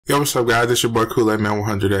Yo, what's up guys, it's your boy Kool-Aid Man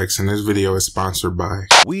 100X and this video is sponsored by...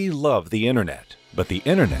 We love the internet, but the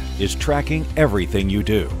internet is tracking everything you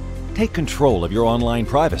do. Take control of your online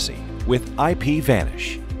privacy with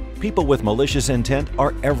IPVanish. People with malicious intent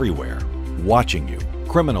are everywhere, watching you.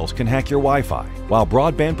 Criminals can hack your Wi-Fi, while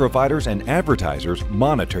broadband providers and advertisers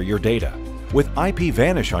monitor your data. With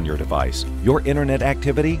IPVanish on your device, your internet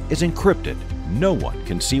activity is encrypted. No one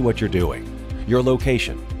can see what you're doing. Your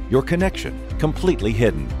location, your connection, completely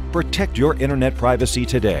hidden. Protect your internet privacy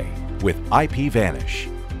today with IPVanish.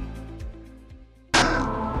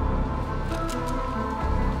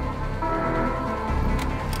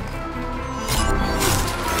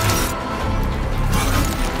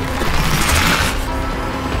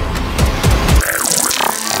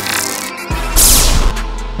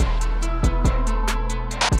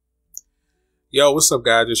 Yo, what's up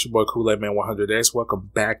guys, it's your boy Kool-Aid Man 100X. Welcome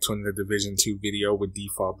back to another Division 2 video with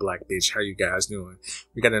Default Black Bitch. How you guys doing?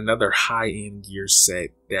 We got another high-end gear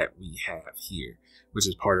set that we have here, which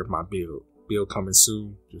is part of my build. Build coming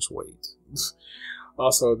soon, just wait.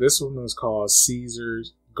 Also, this one is called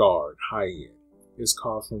Caesar's Guard High-End. It's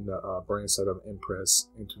called from the brand set of Impress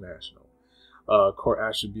International. Core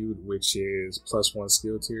attribute, which is +1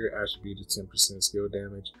 skill tier. Attribute is 10% skill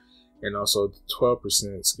damage. And also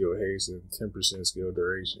 12% skill haste and 10% skill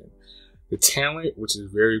duration. The talent, which is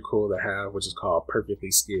very cool to have, which is called Perfectly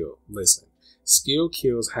Skilled. Listen, skill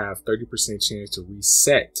kills have 30% chance to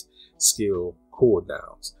reset skill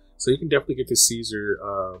cooldowns. So you can definitely get the Caesar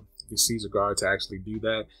Guard to actually do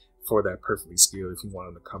that for that Perfectly Skilled if you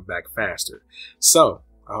want them to come back faster. So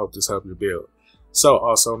I hope this helped your build. So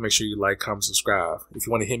also make sure you like, comment, subscribe. If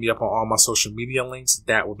you want to hit me up on all my social media links,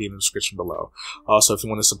 that will be in the description below. Also, if you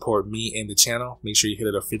want to support me and the channel, make sure you hit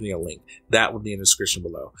an affiliate link. That will be in the description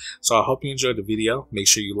below. So I hope you enjoyed the video. Make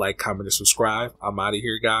sure you like, comment, and subscribe. I'm out of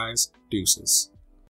here, guys. Deuces.